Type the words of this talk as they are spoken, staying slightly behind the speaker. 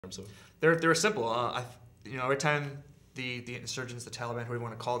terms of? They're simple. Every time the insurgents, the Taliban, whoever you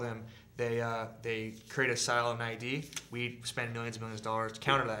want to call them, they create a Salem ID. We spend millions and millions of dollars to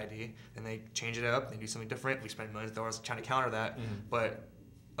counter that ID, and they change it up. They do something different. We spend millions of dollars trying to counter that. But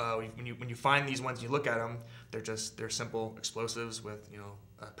when you find these ones, and you look at them, they're simple explosives with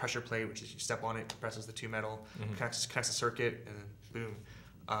a pressure plate, which is you step on it, compresses the two metal, connects the circuit, and then boom.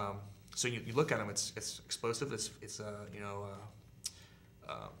 So you look at them, it's explosive. It's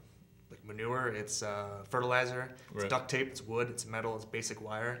like manure, it's fertilizer, it's duct tape, it's wood, it's metal, it's basic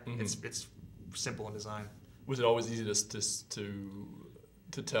wire. It's simple in design. Was it always easy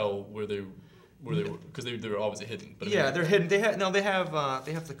to tell where they were, because they were obviously hidden? But they're hidden. They have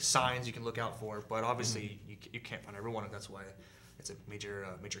like signs you can look out for, but obviously you can't find everyone, and that's why it's a major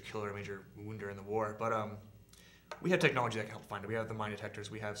killer, major wounder in the war. But we have technology that can help find it. We have the mine detectors,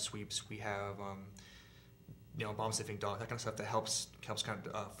 we have sweeps, we have bomb sniffing dogs, that kind of stuff that helps kind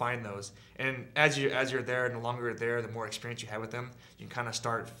of find those. And as you're there, and the longer you're there, the more experience you have with them, you can kind of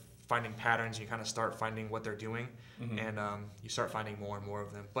start finding patterns. You kind of start finding what they're doing, and you start finding more and more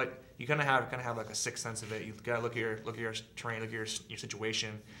of them. But you kind of have like a sixth sense of it. You gotta look at your terrain, look at your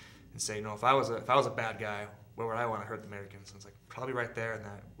situation, and say, if I was a bad guy, where would I want to hurt the Americans? And it's like probably right there, and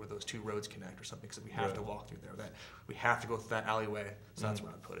that where those two roads connect or something, because we have to walk through there. That we have to go through that alleyway. So that's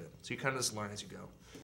where I'd put it. So you kind of just learn as you go.